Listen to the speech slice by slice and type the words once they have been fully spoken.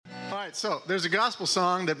right, so there's a gospel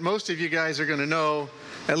song that most of you guys are going to know,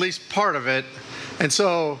 at least part of it. And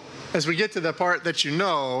so as we get to the part that you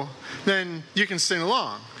know, then you can sing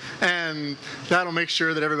along. And that'll make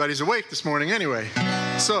sure that everybody's awake this morning anyway.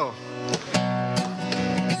 So,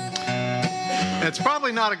 it's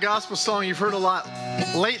probably not a gospel song you've heard a lot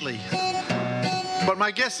lately, but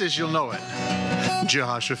my guess is you'll know it.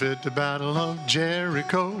 Joshua fit the battle of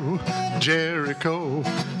Jericho, Jericho,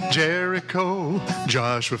 Jericho.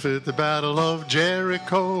 Joshua fit the battle of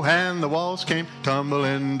Jericho, and the walls came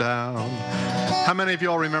tumbling down. How many of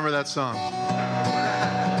you all remember that song?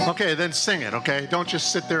 Okay, then sing it, okay? Don't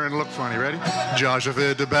just sit there and look funny. Ready? Joshua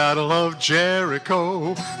fit the battle of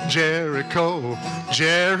Jericho, Jericho,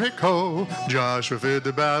 Jericho. Joshua fit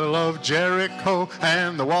the battle of Jericho,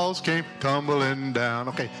 and the walls came tumbling down.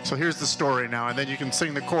 Okay, so here's the story now, and then you can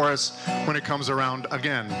sing the chorus when it comes around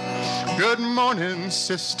again. Good morning,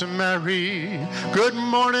 Sister Mary. Good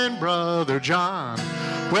morning, Brother John.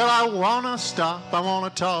 Well, I want to stop, I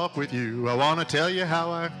want to talk with you. I want to tell you how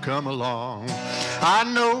I've come along. I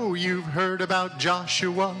know you've heard about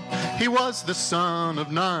Joshua. He was the son of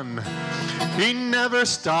Nun. He never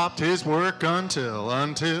stopped his work until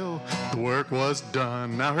the work was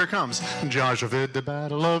done. Now here comes Joshua fit the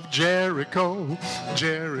battle of Jericho,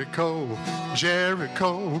 Jericho,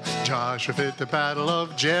 Jericho. Joshua fit the battle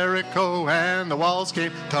of Jericho, and the walls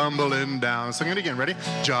came tumbling down. Sing it again, ready?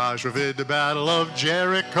 Joshua fit the battle of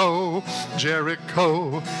Jericho,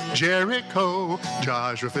 Jericho, Jericho.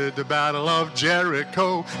 Joshua fit the battle of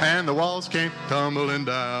Jericho, and the walls came tumbling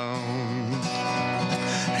down.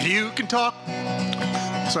 You can talk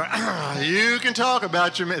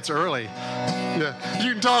about your, it's early. Yeah.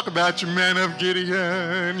 You can talk about your men of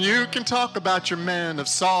Gideon. You can talk about your men of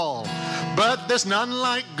Saul. But there's none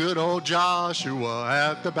like good old Joshua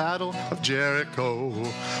at the battle of Jericho.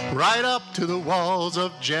 Right up to the walls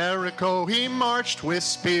of Jericho, he marched with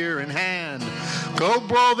spear in hand. Go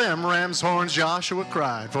blow them ram's horns, Joshua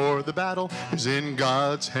cried, for the battle is in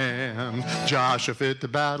God's hand. Joshua fit the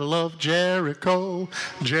battle of Jericho,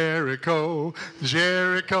 Jericho,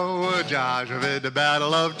 Jericho. Joshua fit the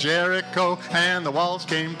battle of Jericho, and the walls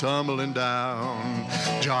came tumbling down.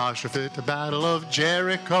 Joshua fit the battle of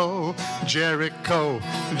Jericho, Jericho,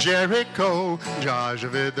 Jericho.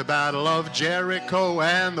 Joshua fit the battle of Jericho,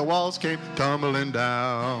 and the walls came tumbling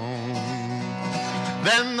down.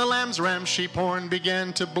 Then the lamb's ram sheep horn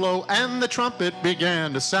began to blow, and the trumpet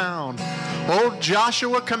began to sound. Old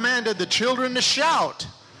Joshua commanded the children to shout.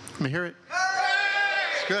 Let me hear it.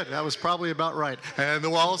 Good. That was probably about right. And the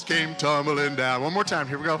walls came tumbling down. One more time.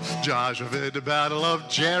 Here we go. Joshua fit the battle of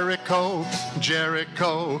Jericho,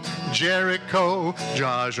 Jericho, Jericho.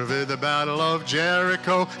 Joshua fit the battle of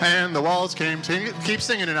Jericho, and the walls came. Keep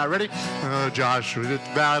singing it now. Ready? Joshua fit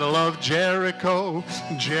the battle of Jericho,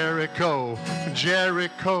 Jericho,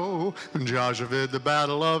 Jericho. Joshua fit the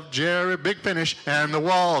battle of Jericho. Big finish. And the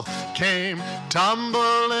wall came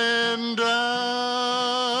tumbling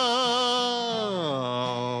down.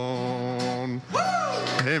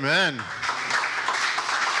 Amen.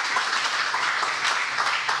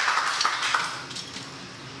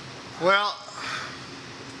 Well,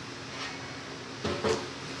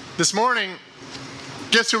 this morning,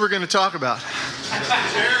 guess who we're going to talk about?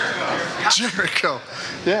 Jericho.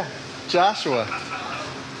 Yeah, Joshua.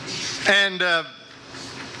 And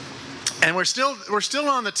we're still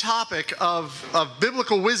on the topic of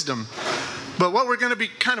biblical wisdom. But what we're going to be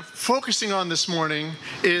kind of focusing on this morning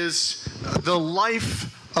is the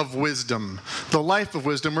life of wisdom. The life of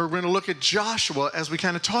wisdom. We're going to look at Joshua as we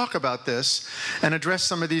kind of talk about this and address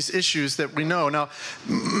some of these issues that we know. Now,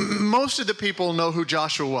 most of the people know who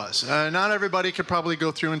Joshua was. Not everybody could probably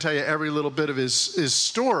go through and tell you every little bit of his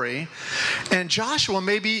story. And Joshua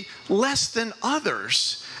may be less than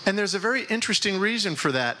others. And there's a very interesting reason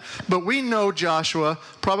for that. But we know Joshua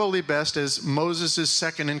probably best as Moses'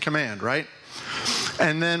 second in command, right?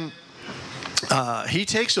 And then he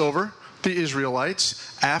takes over the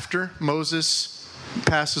Israelites after Moses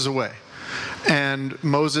passes away. And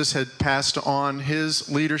Moses had passed on his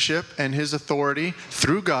leadership and his authority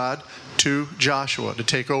through God to Joshua to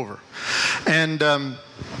take over. And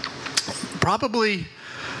probably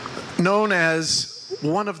known as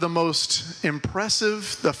one of the most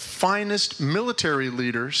impressive, the finest military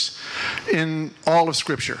leaders in all of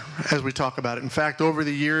Scripture, as we talk about it. In fact, over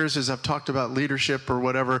the years, as I've talked about leadership or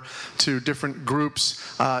whatever to different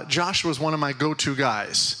groups, Joshua is one of my go-to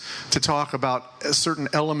guys to talk about certain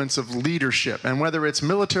elements of leadership. And whether it's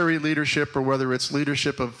military leadership or whether it's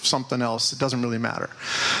leadership of something else, it doesn't really matter.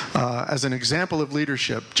 As an example of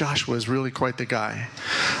leadership, Joshua is really quite the guy.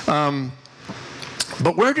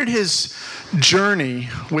 But where did his journey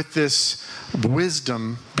with this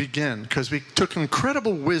wisdom begin? Because we took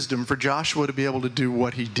incredible wisdom for Joshua to be able to do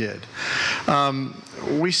what he did.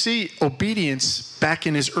 We see obedience back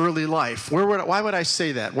in his early life. Why would I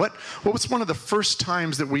say that? What was one of the first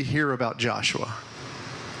times that we hear about Joshua?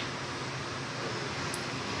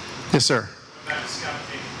 Yes, sir.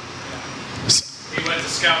 He went to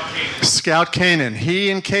scout Canaan. Scout Canaan.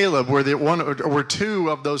 He and Caleb were two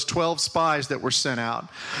of those 12 spies that were sent out.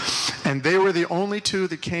 And they were the only two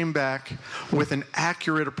that came back with an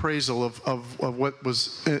accurate appraisal of what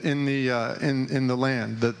was in the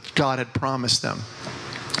land that God had promised them.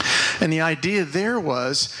 And the idea there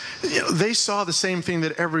was, they saw the same thing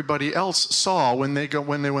that everybody else saw when they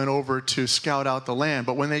went over to scout out the land.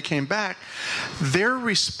 But when they came back, their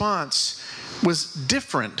response was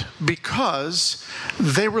different because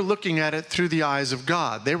they were looking at it through the eyes of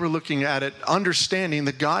God. They were looking at it understanding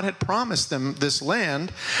that God had promised them this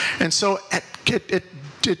land. And so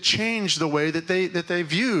it changed the way that they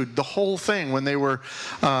viewed the whole thing when they were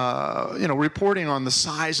reporting on the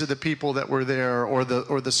size of the people that were there, or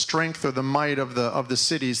the strength or the might of the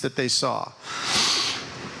cities that they saw.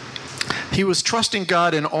 He was trusting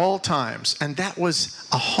God in all times, and that was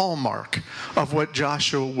a hallmark of what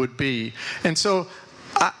Joshua would be. And so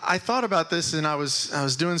I thought about this, and I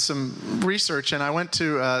was doing some research, and I went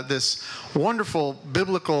to this wonderful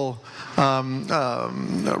biblical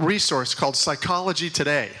resource called Psychology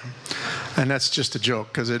Today. And that's just a joke,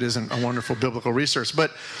 because it isn't a wonderful biblical resource.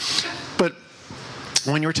 But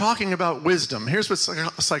when you're talking about wisdom, here's what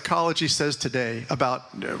psychology says today about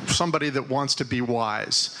somebody that wants to be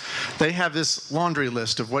wise. They have this laundry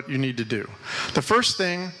list of what you need to do. The first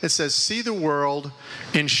thing, it says, see the world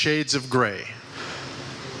in shades of gray.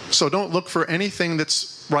 So don't look for anything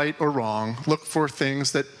that's right or wrong. Look for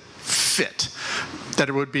things that fit, that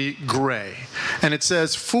it would be gray. And it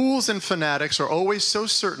says, fools and fanatics are always so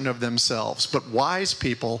certain of themselves, but wise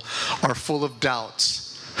people are full of doubts.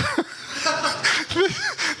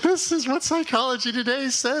 This is what Psychology Today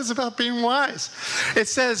says about being wise. It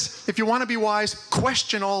says, if you want to be wise,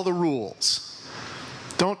 question all the rules.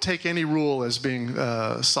 Don't take any rule as being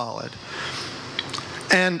solid.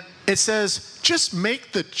 And it says, just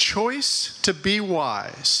make the choice to be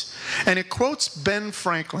wise. And it quotes Ben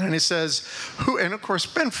Franklin, and it says, and of course,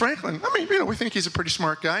 Ben Franklin, we think he's a pretty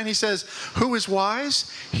smart guy, and he says, who is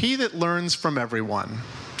wise? He that learns from everyone.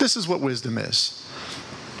 This is what wisdom is.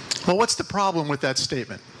 Well, what's the problem with that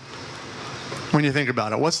statement? When you think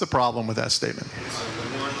about it, what's the problem with that statement?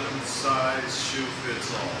 One size shoe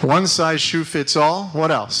fits all. One size shoe fits all?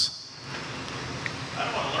 What else? I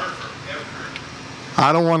don't want to learn from everyone.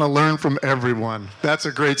 I don't want to learn from everyone. That's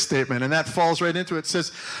a great statement, and that falls right into it. It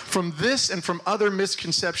says, from this and from other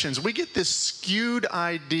misconceptions, we get this skewed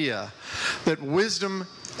idea that wisdom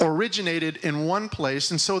originated in one place,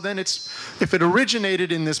 and so then if it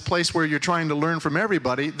originated in this place where you're trying to learn from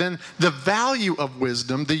everybody, then the value of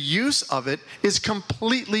wisdom, the use of it, is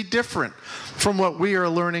completely different from what we are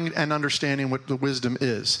learning and understanding what the wisdom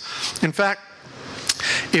is. In fact,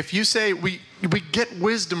 if you say we get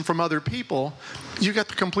wisdom from other people, you got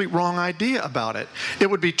the complete wrong idea about it. It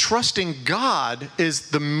would be trusting God is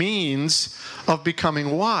the means of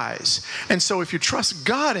becoming wise. And so if you trust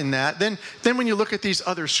God in that, then when you look at these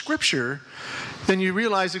other scripture, then you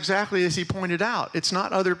realize exactly as he pointed out, it's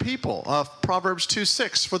not other people. Proverbs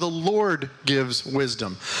 2:6, for the Lord gives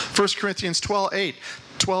wisdom. 1 Corinthians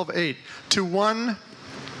 12:8, to one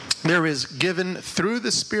there is given through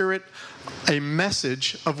the Spirit a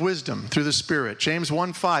message of wisdom through the Spirit. James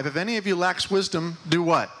 1:5, if any of you lacks wisdom, do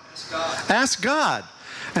what? Ask God,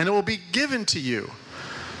 and it will be given to you.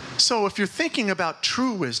 So if you're thinking about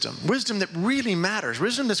true wisdom, wisdom that really matters,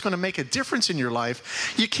 wisdom that's going to make a difference in your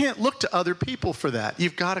life, you can't look to other people for that.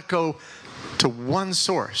 You've got to go to one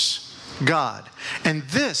source, God. And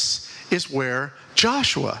this is where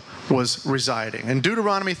Joshua was residing. In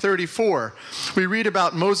Deuteronomy 34, we read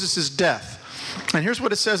about Moses' death. And here's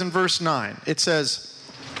what it says in verse 9. It says,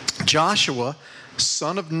 Joshua,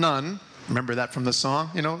 son of Nun, remember that from the song?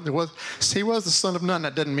 He was the son of Nun.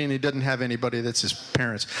 That doesn't mean he doesn't have anybody that's his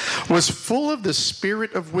parents. Was full of the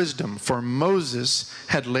spirit of wisdom, for Moses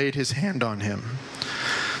had laid his hand on him.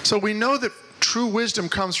 So we know that true wisdom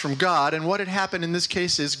comes from God, and what had happened in this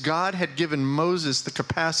case is God had given Moses the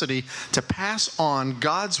capacity to pass on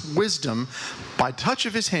God's wisdom by touch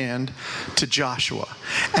of his hand to Joshua,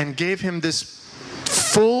 and gave him this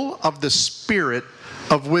full of the spirit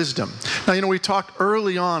of wisdom. Now, we talked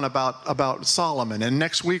early on about Solomon, and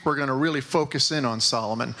next week we're going to really focus in on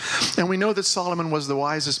Solomon. And we know that Solomon was the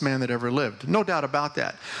wisest man that ever lived. No doubt about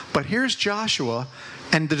that. But here's Joshua,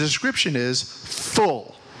 and the description is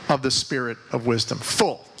full of the spirit of wisdom.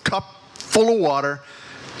 Full. Cup full of water.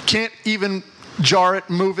 Can't even jar it,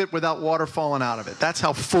 move it without water falling out of it. That's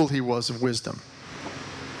how full he was of wisdom.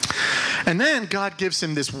 And then God gives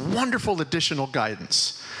him this wonderful additional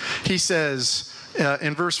guidance. He says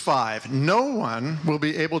in verse 5, "No one will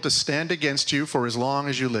be able to stand against you for as long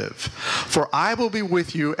as you live. For I will be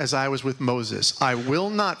with you as I was with Moses. I will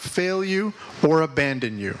not fail you or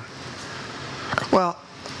abandon you." Well,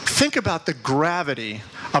 think about the gravity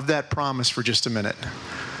of that promise for just a minute.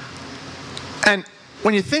 And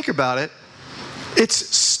when you think about it,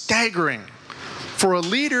 it's staggering for a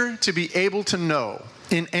leader to be able to know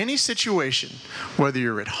in any situation, whether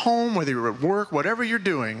you're at home, whether you're at work, whatever you're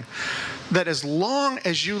doing, that as long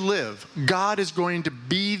as you live, God is going to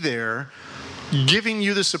be there giving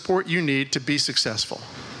you the support you need to be successful.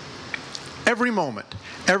 Every moment,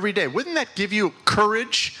 every day. Wouldn't that give you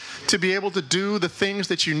courage to be able to do the things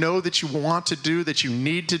that you know that you want to do, that you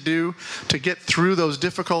need to do to get through those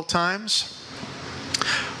difficult times?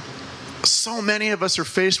 So many of us are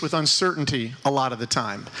faced with uncertainty a lot of the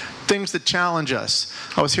time. Things that challenge us.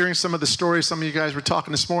 I was hearing some of the stories, some of you guys were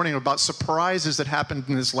talking this morning about surprises that happened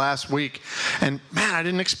in this last week. And man, I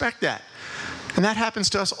didn't expect that. And that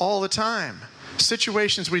happens to us all the time.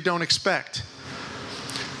 Situations we don't expect.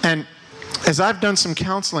 And as I've done some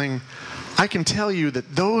counseling, I can tell you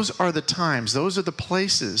that those are the times, those are the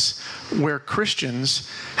places where Christians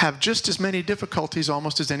have just as many difficulties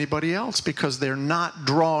almost as anybody else, because they're not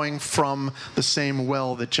drawing from the same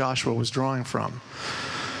well that Joshua was drawing from.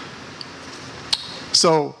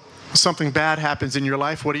 So something bad happens in your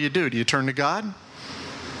life, what do? Do you turn to God?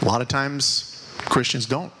 A lot of times Christians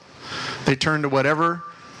don't. They turn to whatever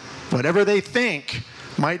they think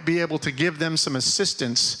might be able to give them some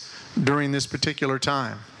assistance during this particular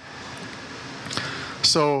time.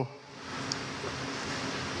 So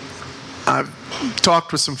I've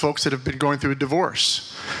talked with some folks that have been going through a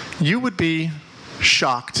divorce. You would be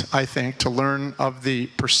shocked, I think, to learn of the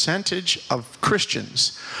percentage of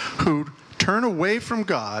Christians who turn away from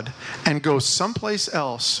God and go someplace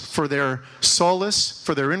else for their solace,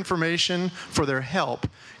 for their information, for their help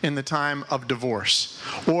in the time of divorce.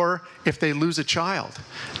 Or if they lose a child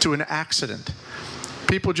to an accident.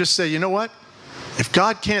 People just say, you know what? If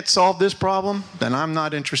God can't solve this problem, then I'm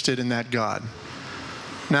not interested in that God.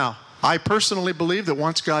 Now, I personally believe that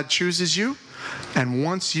once God chooses you, and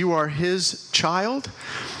once you are His child,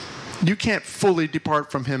 you can't fully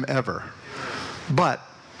depart from Him ever. But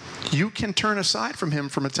you can turn aside from Him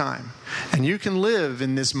from a time. And you can live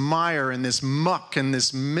in this mire, in this muck, in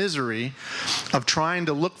this misery of trying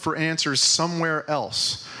to look for answers somewhere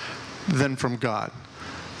else than from God.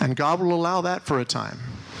 And God will allow that for a time.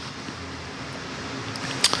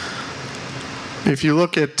 If you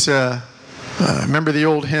look at, remember the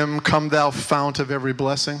old hymn, "Come Thou Fount of Every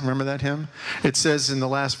Blessing"? Remember that hymn? It says in the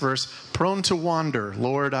last verse, "Prone to wander,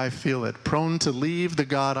 Lord, I feel it. Prone to leave the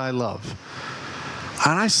God I love."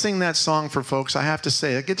 And I sing that song for folks. I have to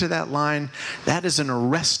say, I get to that line, that is an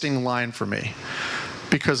arresting line for me.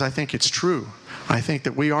 Because I think it's true. I think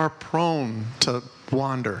that we are prone to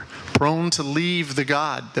wander, prone to leave the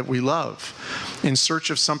God that we love in search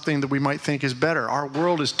of something that we might think is better. Our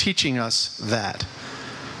world is teaching us that.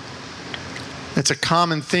 It's a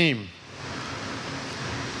common theme.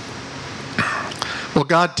 Well,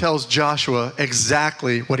 God tells Joshua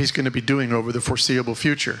exactly what he's going to be doing over the foreseeable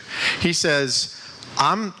future. He says,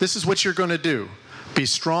 this is what you're going to do. Be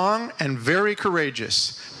strong and very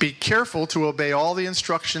courageous. Be careful to obey all the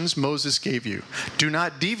instructions Moses gave you. Do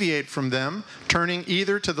not deviate from them, turning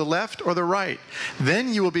either to the left or the right.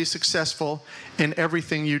 Then you will be successful in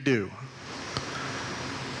everything you do.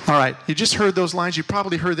 All right, you just heard those lines. You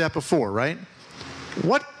probably heard that before, right?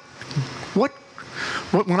 What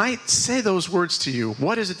when I say those words to you,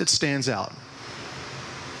 what is it that stands out?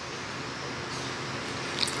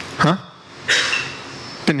 Huh?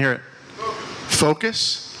 Didn't hear it.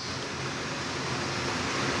 Focus.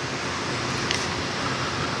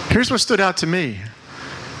 Here's what stood out to me.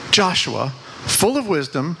 Joshua, full of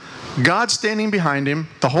wisdom, God standing behind him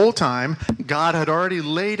the whole time. God had already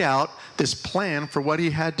laid out this plan for what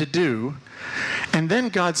he had to do. And then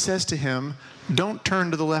God says to him, don't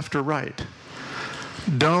turn to the left or right.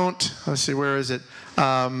 Let's see, where is it?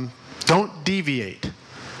 Don't deviate.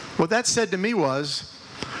 What that said to me was,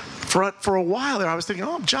 For a while there, I was thinking,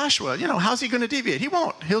 oh, Joshua, how's he going to deviate? He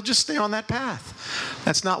won't. He'll just stay on that path.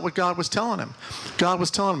 That's not what God was telling him. God was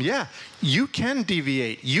telling him, yeah, you can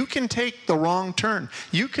deviate. You can take the wrong turn.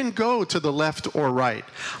 You can go to the left or right.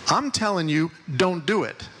 I'm telling you, don't do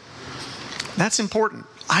it. That's important.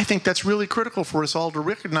 I think that's really critical for us all to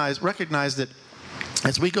recognize that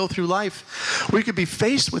as we go through life, we could be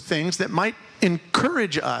faced with things that might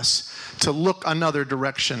encourage us to look another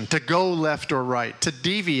direction, to go left or right, to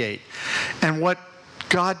deviate. And what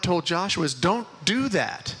God told Joshua is, don't do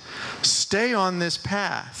that. Stay on this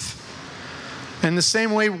path. In the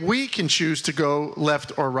same way we can choose to go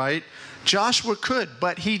left or right, Joshua could,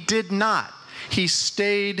 but he did not. He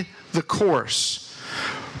stayed the course.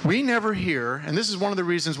 We never hear, and this is one of the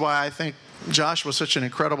reasons why I think Joshua was such an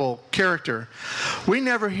incredible character. We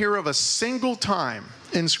never hear of a single time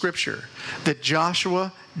in Scripture that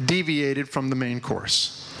Joshua deviated from the main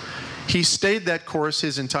course. He stayed that course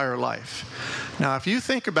his entire life. Now, if you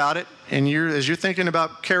think about it, and as you're thinking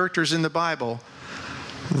about characters in the Bible,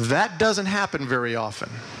 that doesn't happen very often.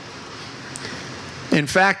 In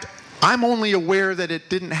fact, I'm only aware that it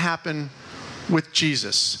didn't happen with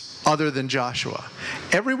Jesus, other than Joshua.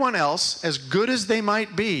 Everyone else, as good as they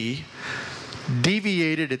might be,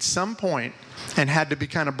 deviated at some point and had to be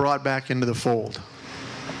kind of brought back into the fold.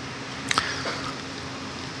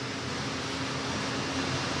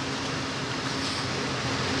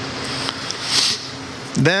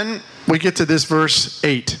 Then we get to this verse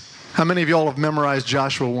 8. How many of y'all have memorized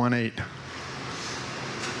Joshua 1:8?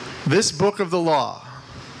 This book of the law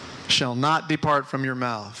shall not depart from your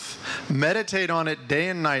mouth. Meditate on it day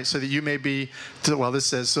and night so that you may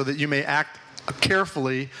so that you may act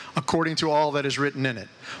carefully according to all that is written in it.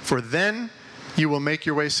 For then you will make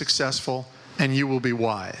your way successful and you will be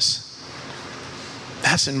wise.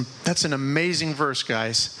 That's an amazing verse,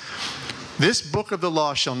 guys. This book of the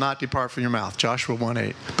law shall not depart from your mouth, Joshua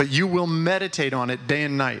 1:8. But you will meditate on it day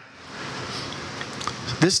and night.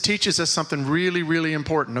 This teaches us something really, really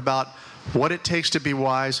important about what it takes to be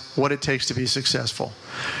wise, what it takes to be successful.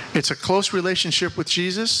 It's a close relationship with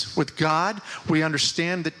Jesus, with God. We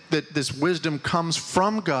understand that this wisdom comes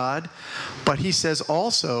from God, but he says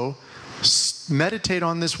also, meditate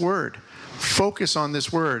on this word. Focus on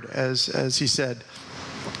this word, as he said.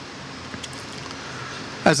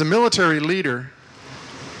 As a military leader,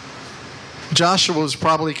 Joshua was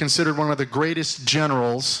probably considered one of the greatest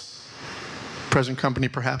generals, present company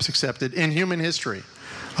perhaps accepted, in human history.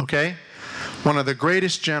 Okay? One of the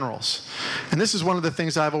greatest generals. And this is one of the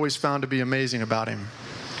things I've always found to be amazing about him.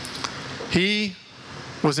 He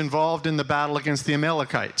was involved in the battle against the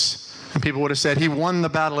Amalekites. And people would have said he won the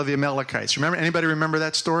battle of the Amalekites. Anybody remember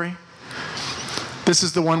that story? This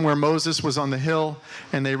is the one where Moses was on the hill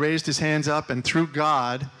and they raised his hands up, and through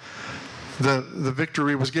God, the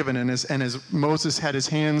victory was given. And as Moses had his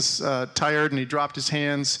hands tired and he dropped his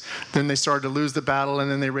hands, then they started to lose the battle,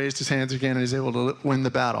 and then they raised his hands again and he was able to win the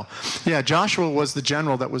battle. Yeah, Joshua was the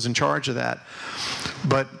general that was in charge of that.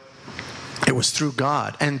 But it was through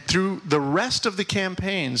God. And through the rest of the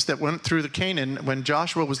campaigns that went through the Canaan, when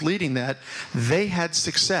Joshua was leading that, they had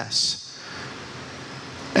success.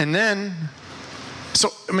 And then, so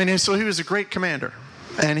he was a great commander.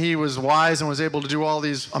 And he was wise and was able to do all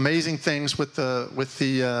these amazing things with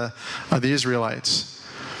the Israelites.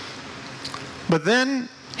 But then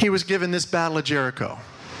he was given this battle of Jericho.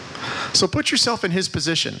 So put yourself in his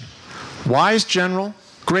position. Wise general,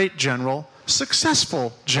 great general,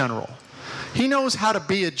 successful general. He knows how to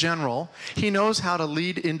be a general. He knows how to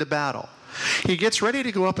lead into battle. He gets ready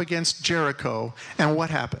to go up against Jericho, and what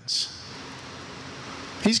happens?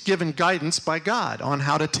 He's given guidance by God on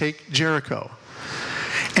how to take Jericho.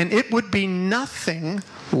 And it would be nothing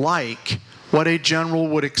like what a general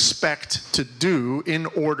would expect to do in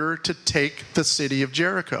order to take the city of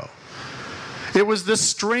Jericho. It was the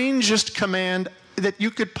strangest command that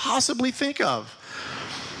you could possibly think of.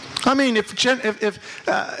 I mean, if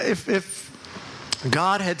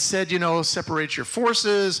God had said, separate your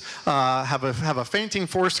forces, have a feinting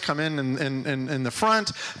force come in the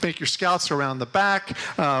front, make your scouts around the back,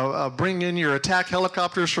 bring in your attack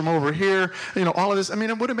helicopters from over here, all of this. I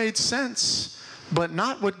mean, it would have made sense, but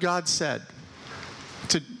not what God said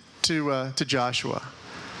to Joshua.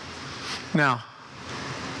 Now,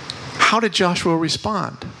 how did Joshua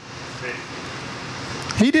respond?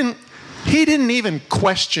 He didn't even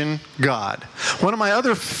question God. One of my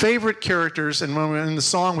other favorite characters, and when we were in the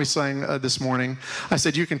song we sang this morning, I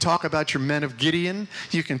said, you can talk about your men of Gideon,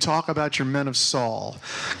 you can talk about your men of Saul.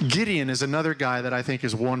 Gideon is another guy that I think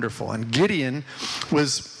is wonderful. And Gideon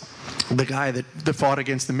was the guy that fought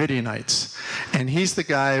against the Midianites. And he's the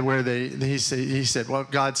guy where he said, well,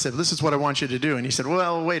 God said, this is what I want you to do. And he said,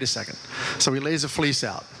 well, wait a second. So he lays a fleece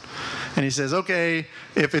out. And he says, okay,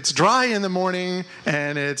 if it's dry in the morning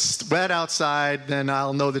and it's wet outside, then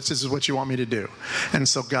I'll know that this is what you want me to do. And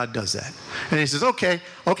so God does that. And he says, okay,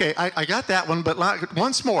 I got that one, but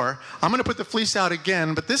once more, I'm going to put the fleece out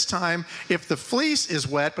again. But this time, if the fleece is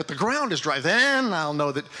wet, but the ground is dry, then I'll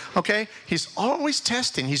know that, okay? He's always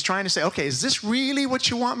testing. He's trying to say, okay, is this really what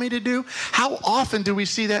you want me to do? How often do we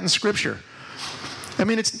see that in Scripture? I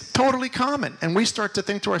mean, it's totally common. And we start to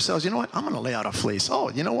think to ourselves, you know what? I'm going to lay out a fleece. Oh,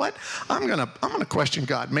 you know what? I'm going to question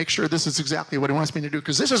God, make sure this is exactly what he wants me to do,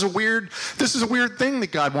 because this is a weird thing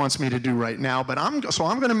that God wants me to do right now, but I'm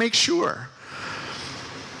going to make sure.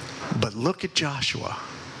 But look at Joshua.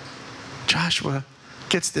 Joshua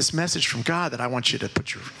gets this message from God that I want you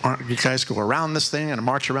to you guys go around this thing and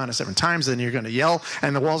march around it 7 times, then you're going to yell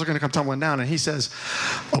and the walls are going to come tumbling down. And he says,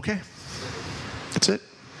 okay, that's it.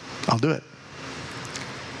 I'll do it.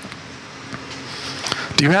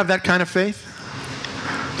 Do you have that kind of faith?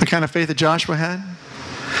 The kind of faith that Joshua had?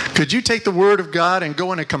 Could you take the word of God and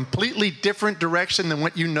go in a completely different direction than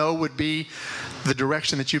what you know would be the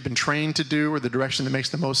direction that you've been trained to do, or the direction that makes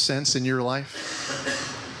the most sense in your life?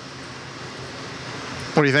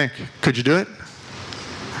 What do you think? Could you do it?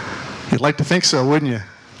 You'd like to think so, wouldn't you?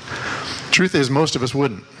 Truth is, most of us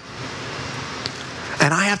wouldn't.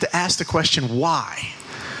 And I have to ask the question, why?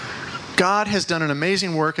 God has done an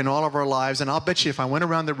amazing work in all of our lives, and I'll bet you if I went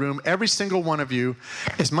around the room, every single one of you,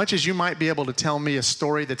 as much as you might be able to tell me a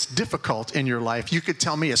story that's difficult in your life, you could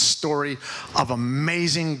tell me a story of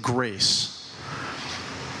amazing grace.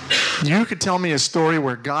 You could tell me a story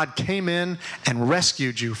where God came in and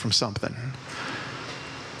rescued you from something.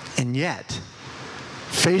 And yet,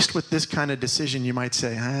 faced with this kind of decision, you might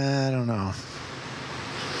say, I don't know.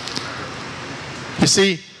 You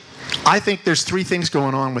see, I think there's 3 things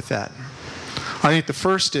going on with that. I think the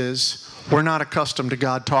first is we're not accustomed to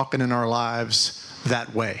God talking in our lives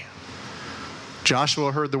that way.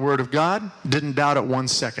 Joshua heard the word of God, didn't doubt it 1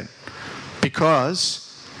 second, because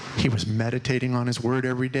he was meditating on his word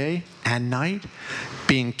every day and night,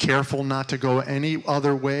 being careful not to go any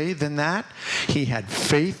other way than that. He had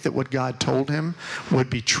faith that what God told him would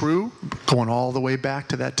be true, going all the way back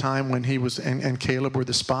to that time when he was and Caleb were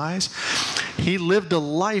the spies. He lived a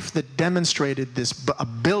life that demonstrated this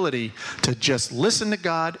ability to just listen to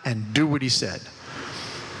God and do what he said.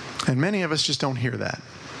 And many of us just don't hear that.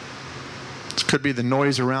 It could be the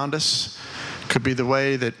noise around us. It could be the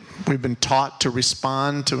way that we've been taught to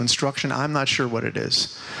respond to instruction. I'm not sure what it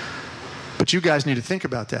is. But you guys need to think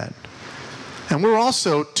about that. And we're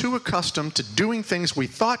also too accustomed to doing things we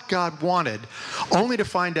thought God wanted, only to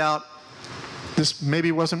find out this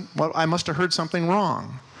maybe wasn't, well, I must have heard something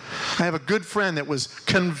wrong. I have a good friend that was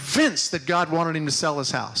convinced that God wanted him to sell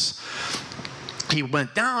his house. He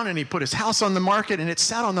went down and he put his house on the market, and it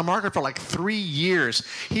sat on the market for like 3 years.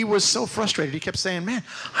 He was so frustrated. He kept saying, man,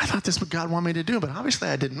 I thought this is what God wanted me to do, but obviously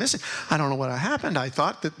I didn't miss it. I don't know what happened. I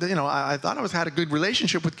thought that, I thought I had a good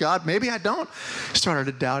relationship with God. Maybe I don't. He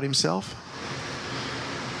started to doubt himself.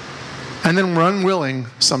 And then we're unwilling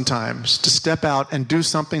sometimes to step out and do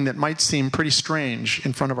something that might seem pretty strange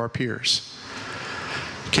in front of our peers.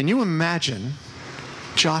 Can you imagine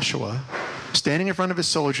Joshua standing in front of his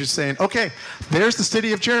soldiers saying, okay, there's the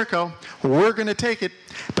city of Jericho. We're going to take it,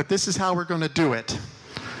 but this is how we're going to do it.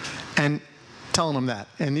 And telling them that.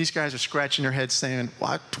 And these guys are scratching their heads saying,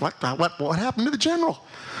 what happened to the general?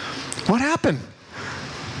 What happened?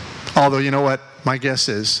 Although, you know what? My guess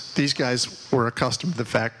is these guys were accustomed to the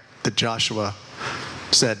fact that Joshua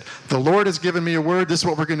said, the Lord has given me a word. This is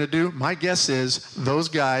what we're going to do. My guess is those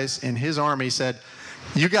guys in his army said,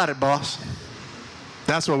 you got it, boss.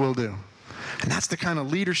 That's what we'll do. And that's the kind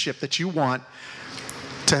of leadership that you want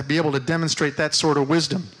to be able to demonstrate that sort of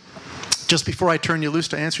wisdom. Just before I turn you loose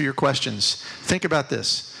to answer your questions, think about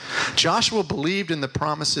this. Joshua believed in the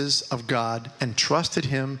promises of God and trusted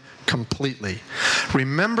him completely.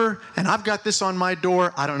 Remember, and I've got this on my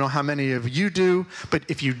door. I don't know how many of you do, but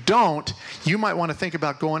if you don't, you might want to think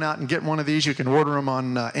about going out and getting one of these. You can order them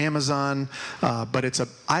on Amazon, but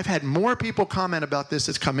I've had more people comment about this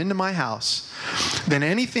that's come into my house than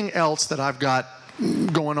anything else that I've got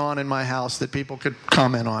going on in my house that people could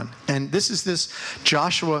comment on. And this is this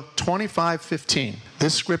Joshua 25:15.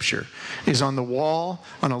 This scripture is on the wall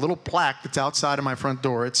on a little plaque that's outside of my front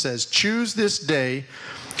door. It says, choose this day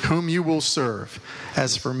whom you will serve.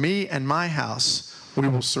 As for me and my house, we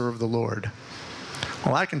will serve the Lord.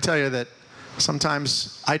 Well, I can tell you that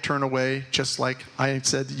sometimes I turn away, just like I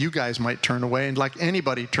said you guys might turn away, and like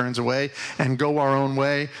anybody turns away and go our own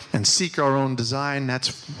way and seek our own design.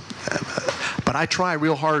 But But I try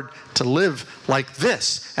real hard to live like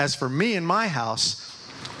this. As for me and my house,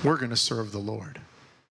 we're going to serve the Lord.